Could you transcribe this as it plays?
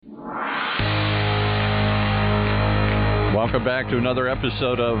Welcome back to another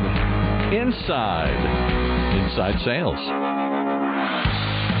episode of Inside Sales.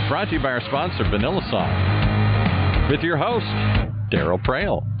 Brought to you by our sponsor, VanillaSoft, with your host, Daryl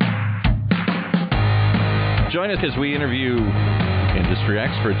Prale. Join us as we interview industry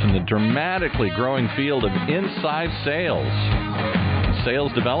experts in the dramatically growing field of inside sales and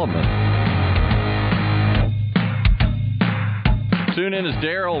sales development. Tune in as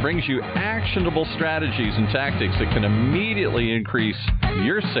Daryl brings you actionable strategies and tactics that can immediately increase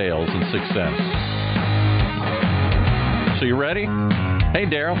your sales and success. So you ready? Hey,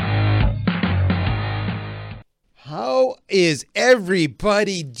 Daryl. How is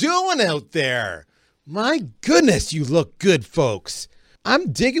everybody doing out there? My goodness, you look good, folks.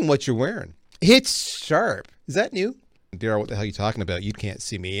 I'm digging what you're wearing. It's sharp. Is that new? Daryl, what the hell are you talking about? You can't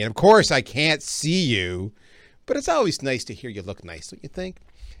see me. And of course, I can't see you. But it's always nice to hear you look nice, don't you think?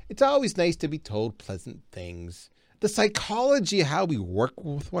 It's always nice to be told pleasant things. The psychology of how we work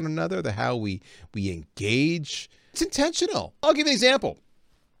with one another, how we engage, it's intentional. I'll give you an example.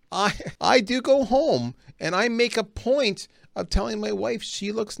 I do go home and I make a point of telling my wife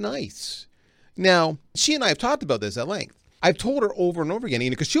she looks nice. Now, she and I have talked about this at length. I've told her over and over again,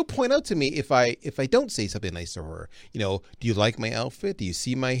 because she'll point out to me if I don't say something nice to her. Do you like my outfit? Do you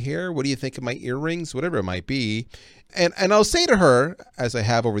see my hair? What do you think of my earrings? Whatever it might be. And I'll say to her, as I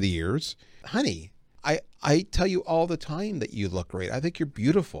have over the years, honey, I tell you all the time that you look great. I think you're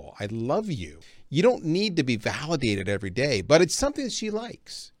beautiful. I love you. You don't need to be validated every day, but it's something that she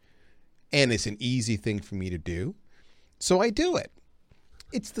likes. And it's an easy thing for me to do. So I do it.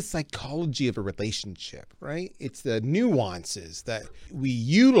 It's the psychology of a relationship, right? It's the nuances that we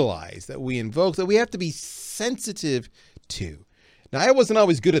utilize, that we invoke, that we have to be sensitive to. Now, I wasn't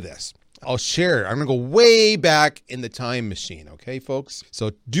always good at this. I'll share. I'm going to go way back in the time machine, okay, folks?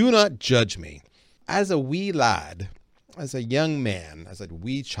 So do not judge me. As a wee lad, as a young man, as a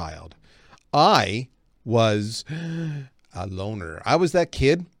wee child, I was a loner. I was that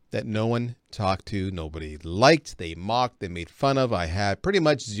kid that no one talked to, nobody liked, they mocked, they made fun of. I had pretty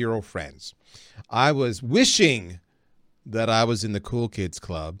much zero friends. I was wishing that I was in the cool kids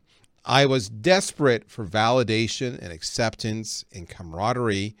club. I was desperate for validation and acceptance and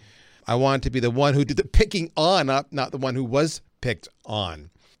camaraderie. I wanted to be the one who did the picking on, not the one who was picked on.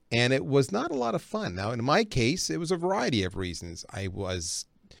 And it was not a lot of fun. Now, in my case, it was a variety of reasons. I was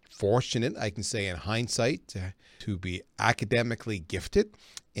fortunate, I can say in hindsight, to be academically gifted.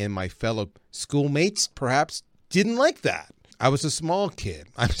 And my fellow schoolmates perhaps didn't like that. I was a small kid.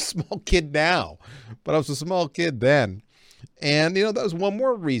 I'm a small kid now, but I was a small kid then. And, that was one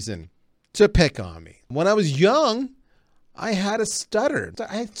more reason to pick on me. When I was young, I had a stutter.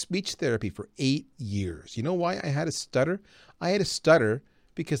 I had speech therapy for 8 years. You know why I had a stutter? I had a stutter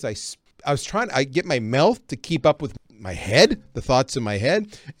because I was trying to get my mouth to keep up with my head, the thoughts in my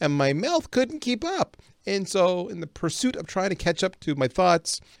head, and my mouth couldn't keep up. And so in the pursuit of trying to catch up to my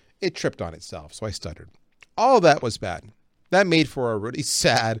thoughts, it tripped on itself. So I stuttered. All of that was bad. That made for a really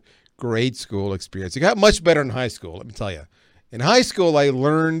sad grade school experience. It got much better in high school, let me tell you. In high school, I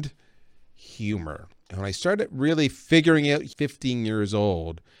learned humor. And when I started really figuring out 15 years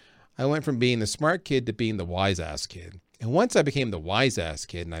old, I went from being the smart kid to being the wise-ass kid. And once I became the wise-ass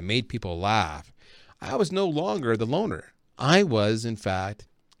kid and I made people laugh, I was no longer the loner. I was, in fact,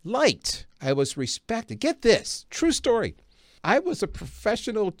 liked. I was respected. Get this, true story. I was a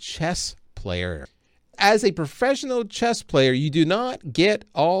professional chess player. As a professional chess player, you do not get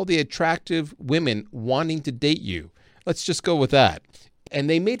all the attractive women wanting to date you. Let's just go with that. And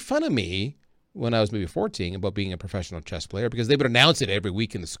they made fun of me when I was maybe 14 about being a professional chess player because they would announce it every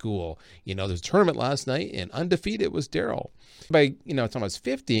week in the school. There's a tournament last night and undefeated was Daryl. By, the time I was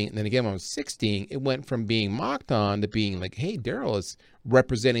 15 and then again when I was 16, it went from being mocked on to being like, hey, Daryl is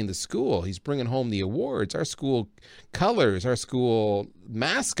representing the school. He's bringing home the awards. Our school colors, our school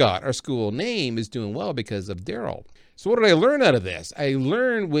mascot, our school name is doing well because of Daryl. So what did I learn out of this? I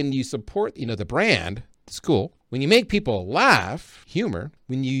learned when you support, the brand, the school, when you make people laugh, humor,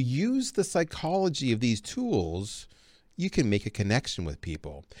 when you use the psychology of these tools, you can make a connection with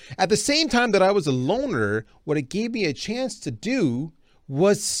people. At the same time that I was a loner, what it gave me a chance to do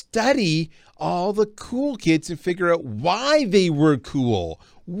was study all the cool kids and figure out why they were cool.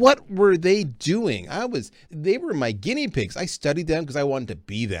 What were they doing? They were my guinea pigs. I studied them because I wanted to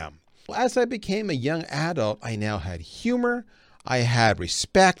be them. As I became a young adult, I now had humor, I had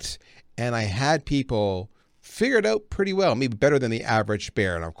respect, and I had people figured out pretty well, maybe better than the average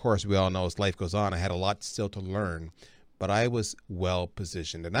bear. And of course, we all know as life goes on, I had a lot still to learn, but I was well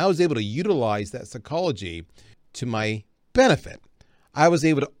positioned. And I was able to utilize that psychology to my benefit. I was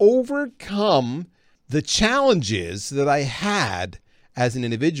able to overcome the challenges that I had as an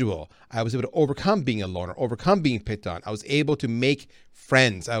individual. I was able to overcome being a loner, overcome being picked on. I was able to make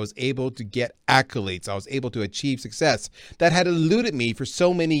friends. I was able to get accolades. I was able to achieve success that had eluded me for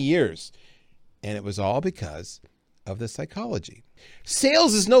so many years. And it was all because of the psychology.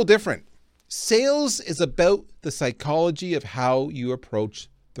 Sales is no different. Sales is about the psychology of how you approach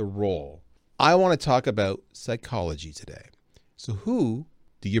the role. I want to talk about psychology today. So who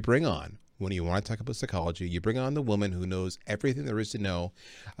do you bring on when you want to talk about psychology? You bring on the woman who knows everything there is to know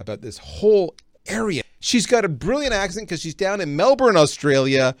about this whole area. She's got a brilliant accent because she's down in Melbourne,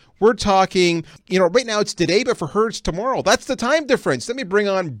 Australia. We're talking, right now it's today, but for her it's tomorrow. That's the time difference. Let me bring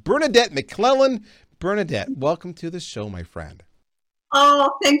on Bernadette McClellan. Bernadette, welcome to the show, my friend.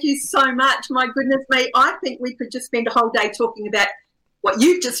 Oh, thank you so much. My goodness me. I think we could just spend a whole day talking about what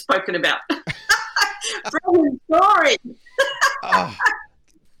you've just spoken about. Brilliant story.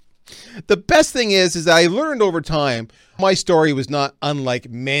 The best thing is I learned over time, my story was not unlike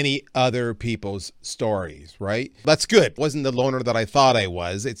many other people's stories, right? That's good. Wasn't the loner that I thought I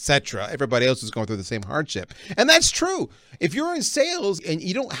was, etc. Everybody else is going through the same hardship. And that's true. If you're in sales and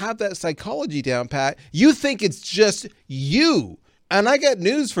you don't have that psychology down pat, you think it's just you. And I got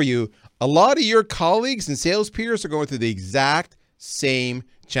news for you. A lot of your colleagues and sales peers are going through the exact same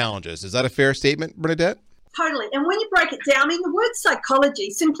challenges. Is that a fair statement, Bernadette? Totally. And when you break it down, the word psychology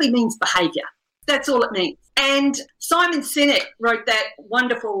simply means behavior. That's all it means. And Simon Sinek wrote that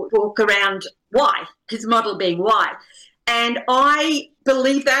wonderful book around why, his model being why. And I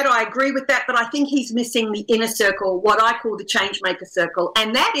believe that, I agree with that, but I think he's missing the inner circle, what I call the change maker circle,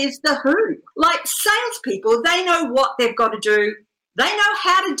 and that is the who. Like salespeople, they know what they've got to do. They know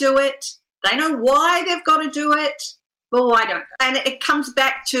how to do it. They know why they've got to do it. But why don't they? And it comes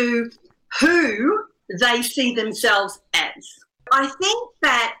back to who they see themselves as. I think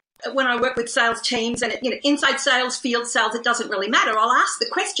that when I work with sales teams and, inside sales, field sales, it doesn't really matter. I'll ask the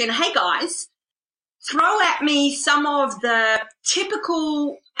question, hey guys, throw at me some of the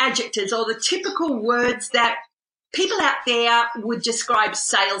typical adjectives or the typical words that people out there would describe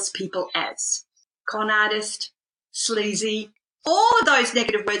salespeople as. Con artist, sleazy, all of those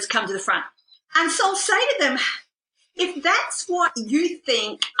negative words come to the front. And so I'll say to them, if that's what you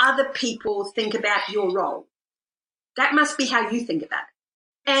think other people think about your role, that must be how you think about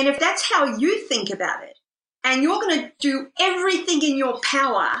it. And if that's how you think about it, and you're going to do everything in your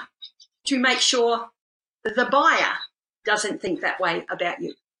power to make sure the buyer doesn't think that way about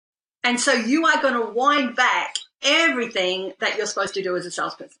you. And so you are going to wind back everything that you're supposed to do as a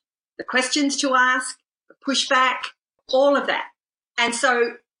salesperson. The questions to ask, the pushback, all of that. And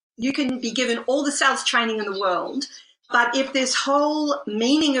so you can be given all the sales training in the world, but if this whole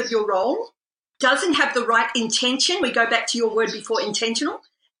meaning of your role doesn't have the right intention, we go back to your word before, intentional,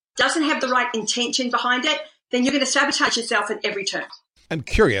 doesn't have the right intention behind it, then you're going to sabotage yourself at every turn. I'm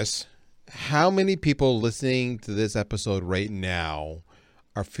curious, how many people listening to this episode right now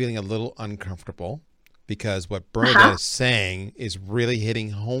are feeling a little uncomfortable because what Bernadette is saying is really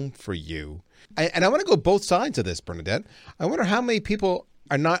hitting home for you? And I want to go both sides of this, Bernadette. I wonder how many people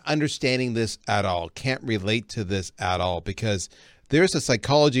are not understanding this at all, can't relate to this at all, because there's a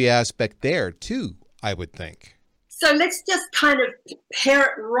psychology aspect there too, I would think. So let's just kind of pare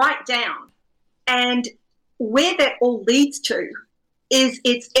it right down. And where that all leads to is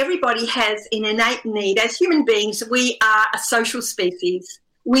everybody has an innate need. As human beings, we are a social species.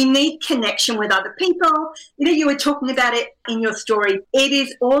 We need connection with other people. You were talking about it in your story. It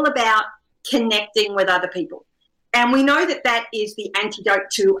is all about connecting with other people. And we know that that is the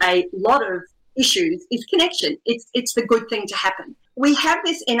antidote to a lot of issues, is connection. It's the good thing to happen. We have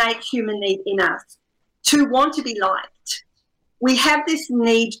this innate human need in us to want to be liked. We have this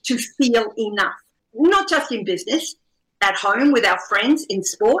need to feel enough, not just in business, at home, with our friends, in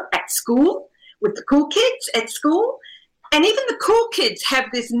sport, at school, with the cool kids at school. And even the cool kids have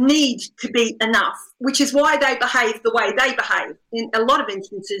this need to be enough, which is why they behave the way they behave. In a lot of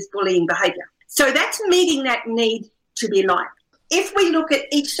instances, bullying behaviour. So that's meeting that need to be liked. If we look at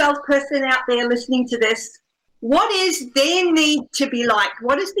each salesperson out there listening to this, what is their need to be liked?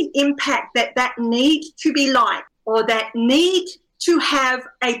 What is the impact that need to be liked or that need to have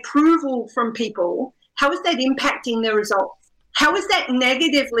approval from people? How is that impacting their results? How is that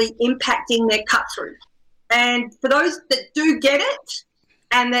negatively impacting their cut through? And for those that do get it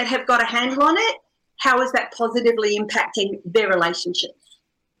and that have got a handle on it, how is that positively impacting their relationships?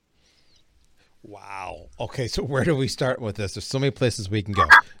 Wow. Okay, so where do we start with this? There's so many places we can go.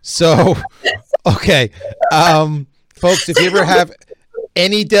 So, okay. Folks, if you ever have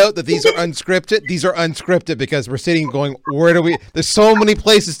any doubt that these are unscripted because we're sitting going, where do we, there's so many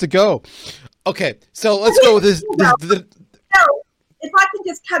places to go. Okay, so let's go with this. So, if I can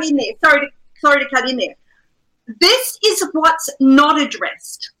just cut in there, sorry to cut in there. This is what's not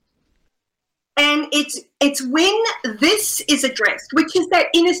addressed. And it's when this is addressed, which is that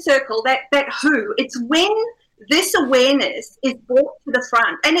inner circle, that who. It's when this awareness is brought to the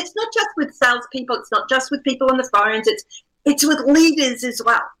front. And it's not just with salespeople, it's not just with people on the phones, it's with leaders as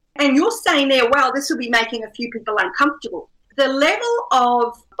well. And you're saying there, well, this will be making a few people uncomfortable. The level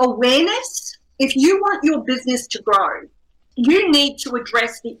of awareness, if you want your business to grow, you need to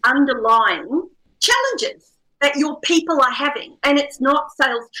address the underlying challenges that your people are having. And it's not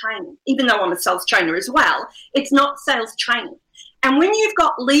sales training, even though I'm a sales trainer as well. It's not sales training. And when you've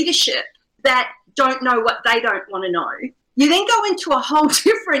got leadership that don't know what they don't want to know, you then go into a whole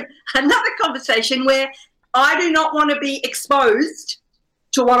different, another conversation where I do not want to be exposed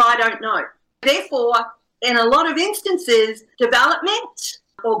to what I don't know. Therefore, in a lot of instances, development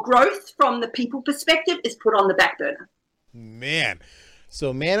or growth from the people perspective is put on the back burner. Man,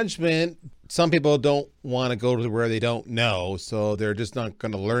 so management, some people don't want to go to where they don't know, so they're just not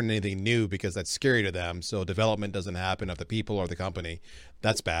going to learn anything new because that's scary to them. So development doesn't happen of the people or the company.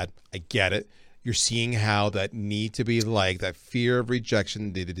 That's bad. I get it. You're seeing how that need to be liked, that fear of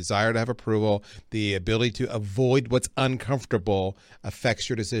rejection, the desire to have approval, the ability to avoid what's uncomfortable affects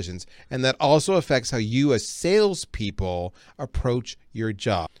your decisions. And that also affects how you as salespeople approach your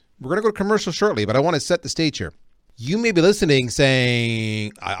job. We're going to go to commercial shortly, but I want to set the stage here. You may be listening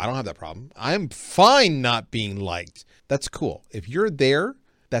saying, I don't have that problem. I'm fine not being liked. That's cool. If you're there,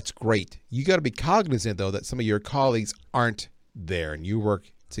 that's great. You got to be cognizant, though, that some of your colleagues aren't there and you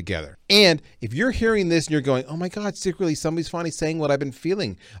work together. And if you're hearing this and you're going, oh my God, secretly somebody's finally saying what I've been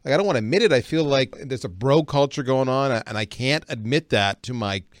feeling. Like, I don't want to admit it. I feel like there's a bro culture going on and I can't admit that to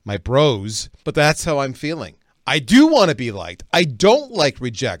my bros, but that's how I'm feeling. I do want to be liked. I don't like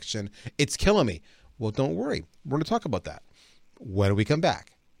rejection. It's killing me. Well, don't worry. We're going to talk about that when we come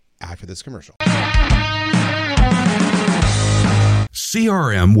back after this commercial.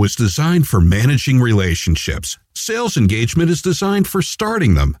 CRM was designed for managing relationships. Sales engagement is designed for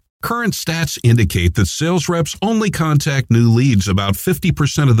starting them. Current stats indicate that sales reps only contact new leads about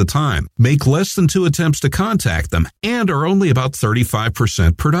 50% of the time, make less than 2 attempts to contact them, and are only about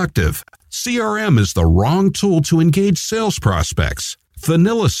 35% productive. CRM is the wrong tool to engage sales prospects.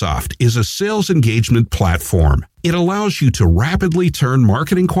 VanillaSoft is a sales engagement platform. It allows you to rapidly turn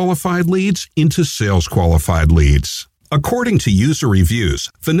marketing qualified leads into sales qualified leads. According to user reviews,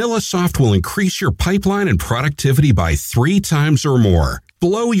 VanillaSoft will increase your pipeline and productivity by 3 times or more.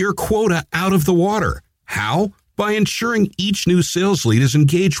 Blow your quota out of the water. How? By ensuring each new sales lead is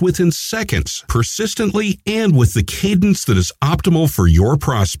engaged within seconds, persistently, and with the cadence that is optimal for your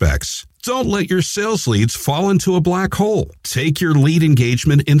prospects. Don't let your sales leads fall into a black hole. Take your lead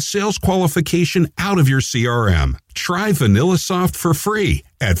engagement and sales qualification out of your CRM. Try VanillaSoft for free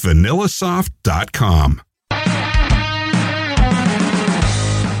at vanillasoft.com.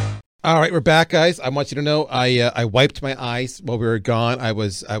 All right, we're back, guys. I want you to know I wiped my eyes while we were gone. I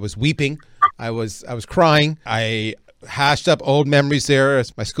was weeping. I was crying. I hashed up old memories there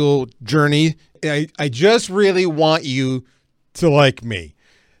as my school journey. I just really want you to like me.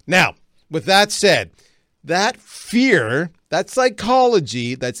 Now, with that said, that fear, that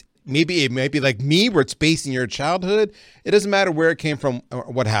psychology, that's maybe it might be like me where it's based in your childhood. It doesn't matter where it came from or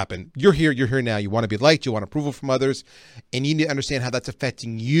what happened. You're here now. You want to be liked. You want approval from others. And you need to understand how that's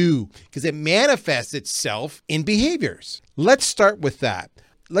affecting you because it manifests itself in behaviors. Let's start with that.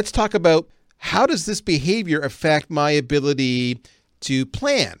 Let's talk about how does this behavior affect my ability to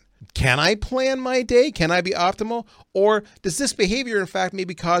plan? Can I plan my day? Can I be optimal? Or does this behavior, in fact,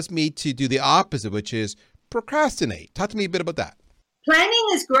 maybe cause me to do the opposite, which is procrastinate? Talk to me a bit about that. Planning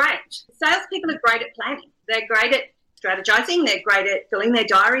is great. Salespeople are great at planning. They're great at strategizing. They're great at filling their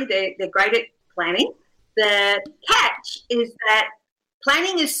diary. They're great at planning. The catch is that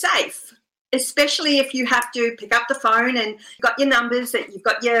planning is safe, especially if you have to pick up the phone and you've got your numbers, that you've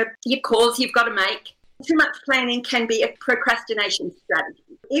got your calls you've got to make. Too much planning can be a procrastination strategy.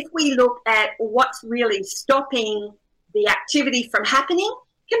 If we look at what's really stopping the activity from happening,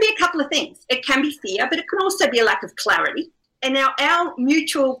 it can be a couple of things. It can be fear, but it can also be a lack of clarity. And now our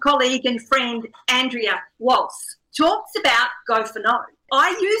mutual colleague and friend, Andrea Walsh, talks about go for no. I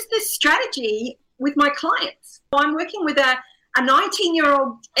use this strategy with my clients. I'm working with a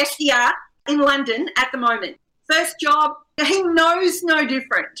 19-year-old SDR in London at the moment. First job, he knows no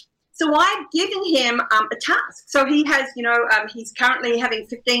different. So I've given him a task. So he has, he's currently having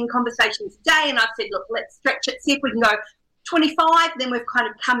 15 conversations a day. And I've said, look, let's stretch it, see if we can go 25. Then we've kind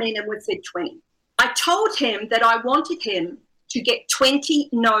of come in and we've said 20. I told him that I wanted him to get 20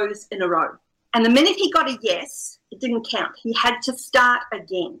 no's in a row. And the minute he got a yes, it didn't count. He had to start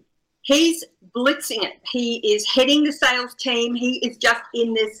again. He's blitzing it. He is heading the sales team. He is just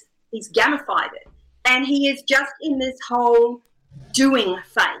in this, he's gamified it. And he is just in this whole doing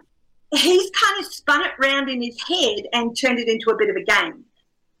phase. He's kind of spun it round in his head and turned it into a bit of a game.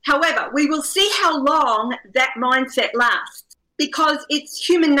 However, we will see how long that mindset lasts, because it's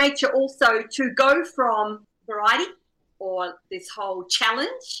human nature also to go from variety or this whole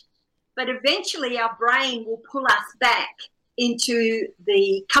challenge, but eventually our brain will pull us back into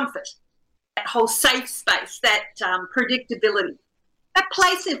the comfort, that whole safe space, that predictability, a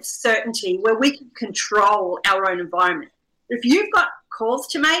place of certainty where we can control our own environment. If you've got calls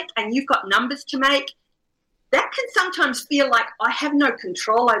to make and you've got numbers to make, that can sometimes feel like I have no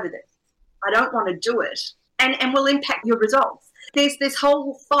control over this. I don't want to do it, and will impact your results. There's this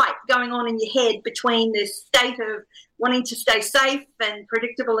whole fight going on in your head between this state of wanting to stay safe and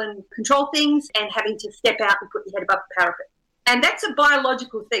predictable and control things and having to step out and put your head above the parapet. And that's a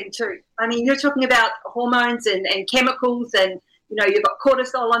biological thing too. I mean, you're talking about hormones and chemicals, and you've got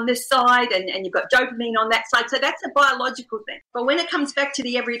cortisol on this side and you've got dopamine on that side. So that's a biological thing. But when it comes back to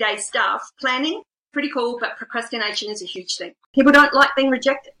the everyday stuff, planning, pretty cool, but procrastination is a huge thing. People don't like being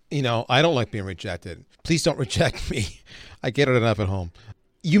rejected. I don't like being rejected. Please don't reject me. I get it enough at home.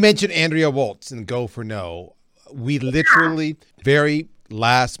 You mentioned Andrea Waltz and Go for No. We literally, very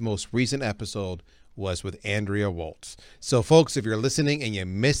last, most recent episode was with Andrea Waltz. So, folks, if you're listening and you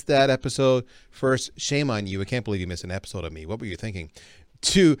missed that episode, first, shame on you. I can't believe you missed an episode of me. What were you thinking?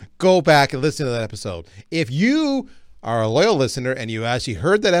 2, go back and listen to that episode. If you are a loyal listener and you actually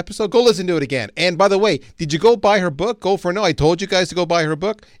heard that episode, go listen to it again. And by the way, did you go buy her book, Go for No? I told you guys to go buy her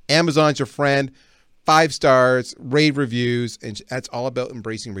book. Amazon's your friend. 5 stars, rave reviews, and that's all about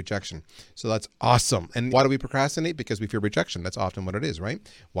embracing rejection. So that's awesome. And why do we procrastinate? Because we fear rejection. That's often what it is, right?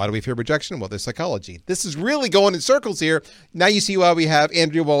 Why do we fear rejection? Well, there's psychology. This is really going in circles here. Now you see why we have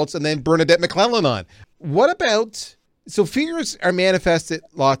Andrea Waltz and then Bernadette McClellan on. What about, so fears are manifested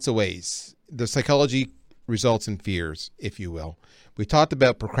lots of ways. The psychology results in fears, if you will. We talked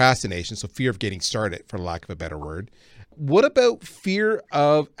about procrastination, so fear of getting started, for lack of a better word. What about fear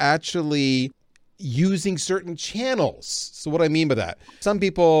of actually using certain channels? So what I mean by that, some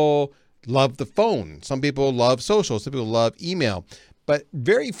people love the phone, some people love social, some people love email, but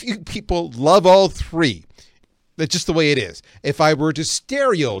very few people love all 3. That's just the way it is. If I were to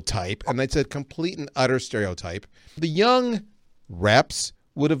stereotype, and that's a complete and utter stereotype, the young reps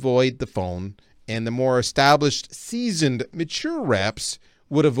would avoid the phone, and the more established, seasoned, mature reps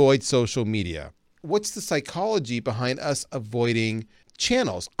would avoid social media. What's the psychology behind us avoiding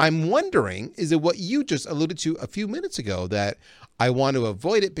channels? I'm wondering, is it what you just alluded to a few minutes ago, that I want to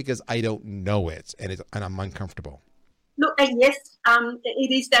avoid it because I don't know it and I'm uncomfortable? Look, yes,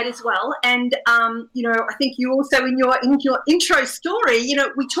 it is that as well. And, I think you also in your intro story,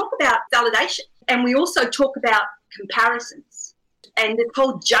 we talk about validation, and we also talk about comparisons, and this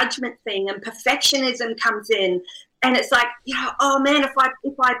whole judgment thing, and perfectionism comes in. And it's like, oh man, if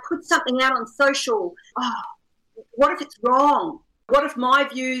I put something out on social, what if it's wrong? What if my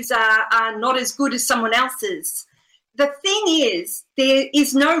views are not as good as someone else's? The thing is, there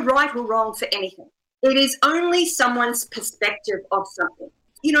is no right or wrong for anything. It is only someone's perspective of something.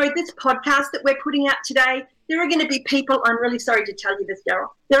 This podcast that we're putting out today, there are going to be people, I'm really sorry to tell you this, Daryl,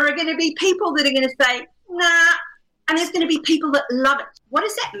 there are going to be people that are going to say, nah, and there's going to be people that love it. What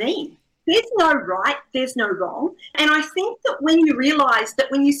does that mean? There's no right, there's no wrong. And I think that when you realise that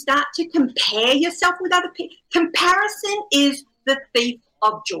when you start to compare yourself with other people, comparison is the thief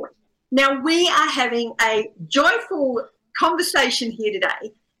of joy. Now, we are having a joyful conversation here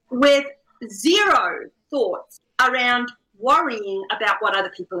today with 0 thoughts around worrying about what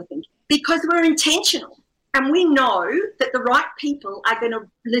other people are thinking, because we're intentional and we know that the right people are going to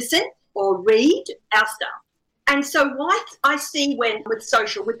listen or read our stuff. And so what I see with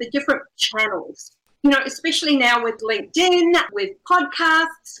social, with the different channels, especially now with LinkedIn, with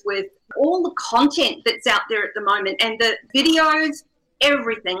podcasts, with all the content that's out there at the moment, and the videos,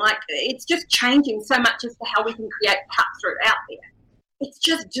 everything, like it's just changing so much as to how we can create cut-through out there. It's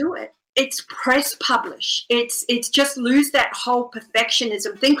just do it. It's press publish. It's just lose that whole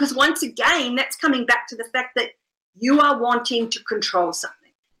perfectionism thing, because once again, that's coming back to the fact that you are wanting to control something.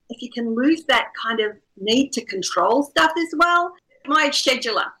 If you can lose that kind of need to control stuff as well. My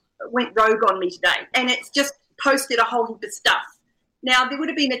scheduler went rogue on me today, and it's just posted a whole heap of stuff. Now, there would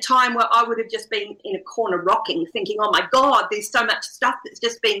have been a time where I would have just been in a corner rocking, thinking, oh my God, there's so much stuff that's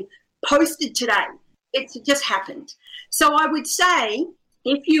just been posted today. It's just happened. So I would say,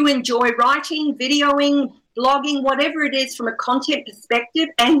 if you enjoy writing, videoing, blogging, whatever it is from a content perspective,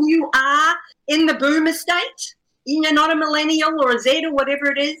 and you are in the boomer state, you're not a millennial or a Z or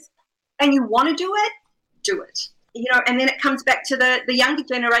whatever it is, and you want to do it. And then it comes back to the younger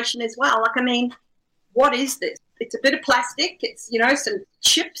generation as well. Like, I mean, what is this? It's a bit of plastic. It's, some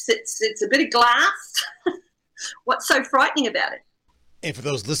chips. It's a bit of glass. What's so frightening about it? And for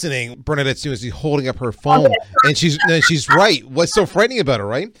those listening, Bernadette Stewart is holding up her phone, and she's right. What's so frightening about it,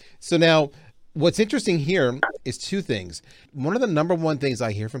 right? So now, what's interesting here is two things. One of the number one things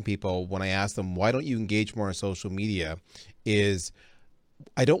I hear from people when I ask them, why don't you engage more on social media, is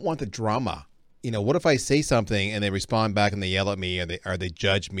I don't want the drama. What if I say something and they respond back and they yell at me, or they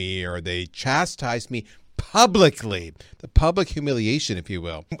judge me, or they chastise me publicly? The public humiliation, if you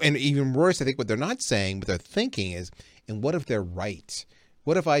will. And even worse, I think what they're not saying, but they're thinking is, and what if they're right?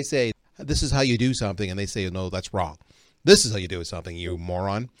 What if I say, this is how you do something, and they say, no, that's wrong. This is how you do something, you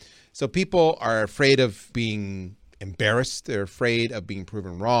moron. So people are afraid of being embarrassed. They're afraid of being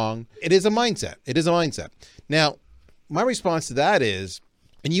proven wrong. It is a mindset. Now, my response to that is,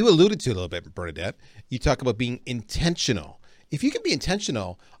 and you alluded to it a little bit, Bernadette, you talk about being intentional. If you can be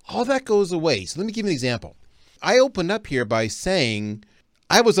intentional, all that goes away. So let me give you an example. I opened up here by saying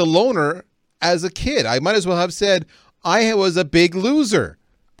I was a loner as a kid. I might as well have said I was a big loser.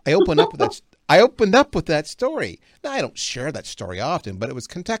 I opened up with that story. Now, I don't share that story often, but it was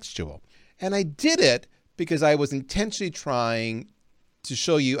contextual. And I did it because I was intentionally trying to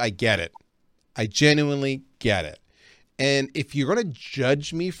show you I get it. I genuinely get it. And if you're going to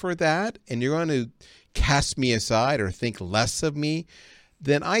judge me for that, and you're going to cast me aside or think less of me,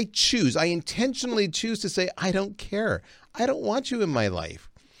 then I intentionally choose to say, I don't care. I don't want you in my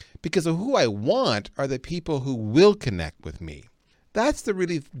life. Because of who I want are the people who will connect with me. That's the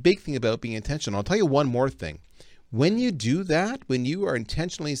really big thing about being intentional. I'll tell you one more thing. When you do that, when you are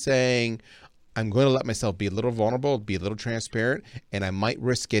intentionally saying, I'm going to let myself be a little vulnerable, be a little transparent, and I might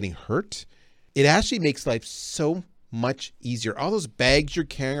risk getting hurt, it actually makes life so much easier. All those bags you're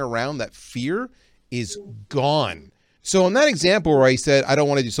carrying around, that fear is gone. So in that example where I said, I don't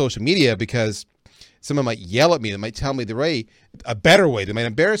want to do social media because someone might yell at me, they might tell me a better way, they might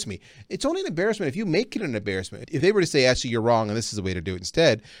embarrass me. It's only an embarrassment if you make it an embarrassment. If they were to say, actually, you're wrong and this is the way to do it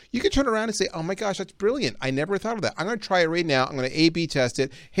instead, you could turn around and say, oh my gosh, that's brilliant. I never thought of that. I'm going to try it right now. I'm going to A/B test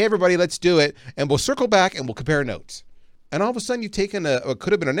it. Hey, everybody, let's do it. And we'll circle back and we'll compare notes. And all of a sudden you've taken what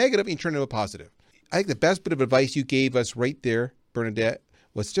could have been a negative and you turn it into a positive. I think the best bit of advice you gave us right there, Bernadette,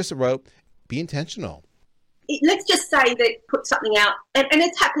 was just about be intentional. Let's just say that put something out, and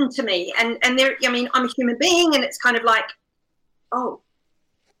it's happened to me, and there, I mean, I'm a human being, and it's kind of like, oh,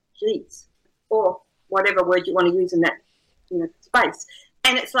 geez, or whatever word you want to use in that space,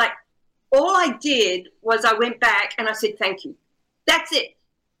 and it's like, all I did was I went back and I said thank you. That's it.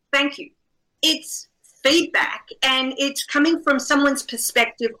 Thank you. It's feedback, and it's coming from someone's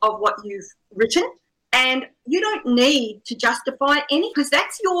perspective of what you've written, and you don't need to justify any, because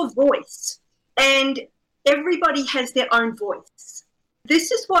that's your voice, and everybody has their own voice.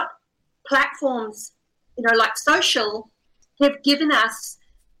 This is what platforms, like social, have given us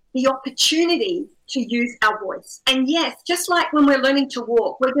the opportunity to use our voice. And yes, just like when we're learning to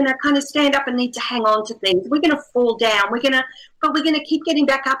walk, we're going to kind of stand up and need to hang on to things. We're going to fall down. But we're going to keep getting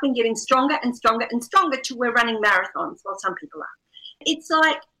back up and getting stronger and stronger and stronger till we're running marathons, well, some people are. It's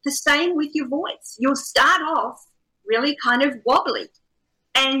like the same with your voice. You'll start off really kind of wobbly,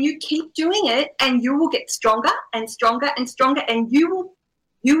 and you keep doing it, and you will get stronger and stronger and stronger, and you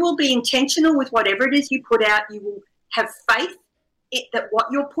will be intentional with whatever it is you put out. You will have faith that what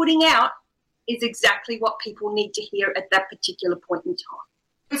you're putting out is exactly what people need to hear at that particular point in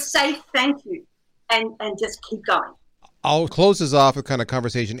time. Just say thank you and just keep going. I'll close this off with kind of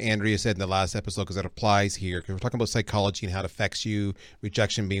conversation Andrea said in the last episode, because it applies here. Because we're talking about psychology and how it affects you,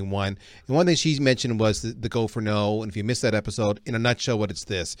 rejection being one. And one thing she mentioned was the go for no. And if you missed that episode, in a nutshell, what it's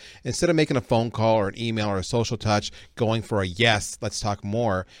this. Instead of making a phone call or an email or a social touch, going for a yes, let's talk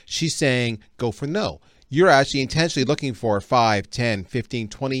more, she's saying go for no. You're actually intentionally looking for 5, 10, 15,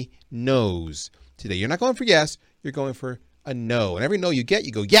 20 no's today. You're not going for yes, you're going for a no. And every no you get,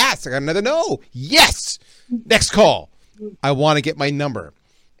 you go, yes, I got another no. Yes. Next call. I want to get my number.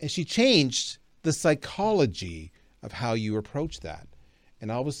 And she changed the psychology of how you approach that. And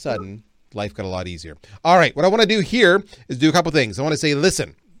all of a sudden, life got a lot easier. All right, what I want to do here is do a couple things. I want to say,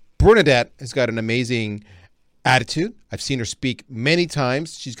 listen, Bernadette has got an amazing attitude. I've seen her speak many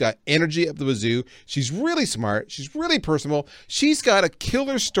times. She's got energy up the wazoo. She's really smart. She's really personable. She's got a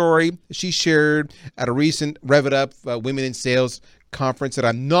killer story she shared at a recent Rev It Up Women in Sales conference that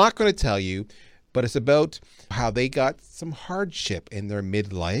I'm not going to tell you, but it's about how they got some hardship in their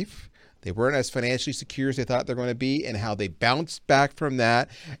midlife. They weren't as financially secure as they thought they were going to be, and how they bounced back from that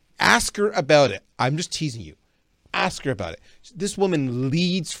Ask her about it. I'm just teasing you. Ask her about it. This woman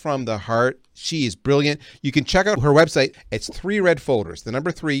leads from the heart. She is brilliant. You can check out her website. It's 3 Red Folders. The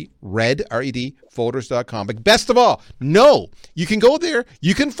number 3, red, R-E-D, folders.com. But best of all, no, you can go there.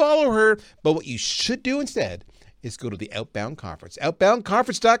 You can follow her. But what you should do instead is go to the Outbound Conference.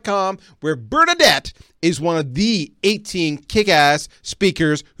 Outboundconference.com, where Bernadette is one of the 18 kick-ass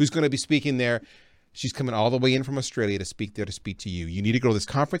speakers who's going to be speaking there. She's coming all the way in from Australia to speak there, to speak to you. You need to go to this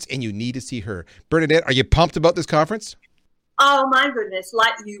conference, and you need to see her. Bernadette, are you pumped about this conference? Oh, my goodness,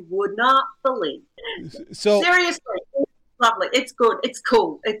 like you would not believe. So seriously, it's lovely. It's good. It's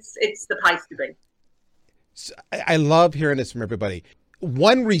cool. It's the place to be. So I love hearing this from everybody.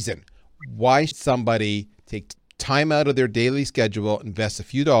 One reason why somebody take time out of their daily schedule, invest a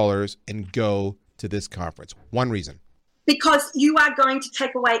few dollars, and go to this conference. One reason. Because you are going to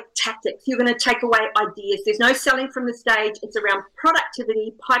take away tactics. You're going to take away ideas. There's no selling from the stage. It's around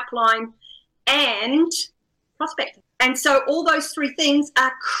productivity, pipeline, and prospecting. And so all those 3 things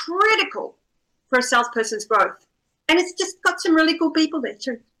are critical for a salesperson's growth. And it's just got some really cool people there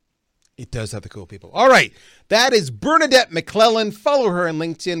too. It does have the cool people. All right. That is Bernadette McClellan. Follow her on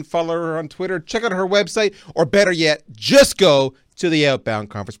LinkedIn. Follow her on Twitter. Check out her website. Or better yet, just go to the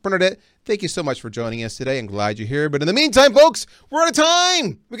Outbound Conference. Bernadette, thank you so much for joining us today. I'm glad you're here. But in the meantime, folks, we're out of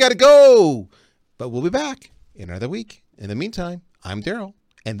time. We got to go. But we'll be back in another week. In the meantime, I'm Daryl,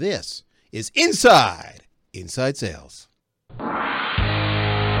 and this is Inside Sales.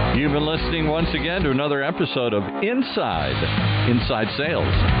 You've been listening once again to another episode of Inside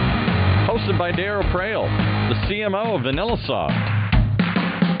Sales, hosted by Daryl Praill, the CMO of VanillaSoft.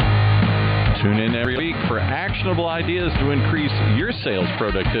 Tune in every week for actionable ideas to increase your sales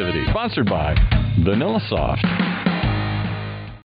productivity. Sponsored by VanillaSoft.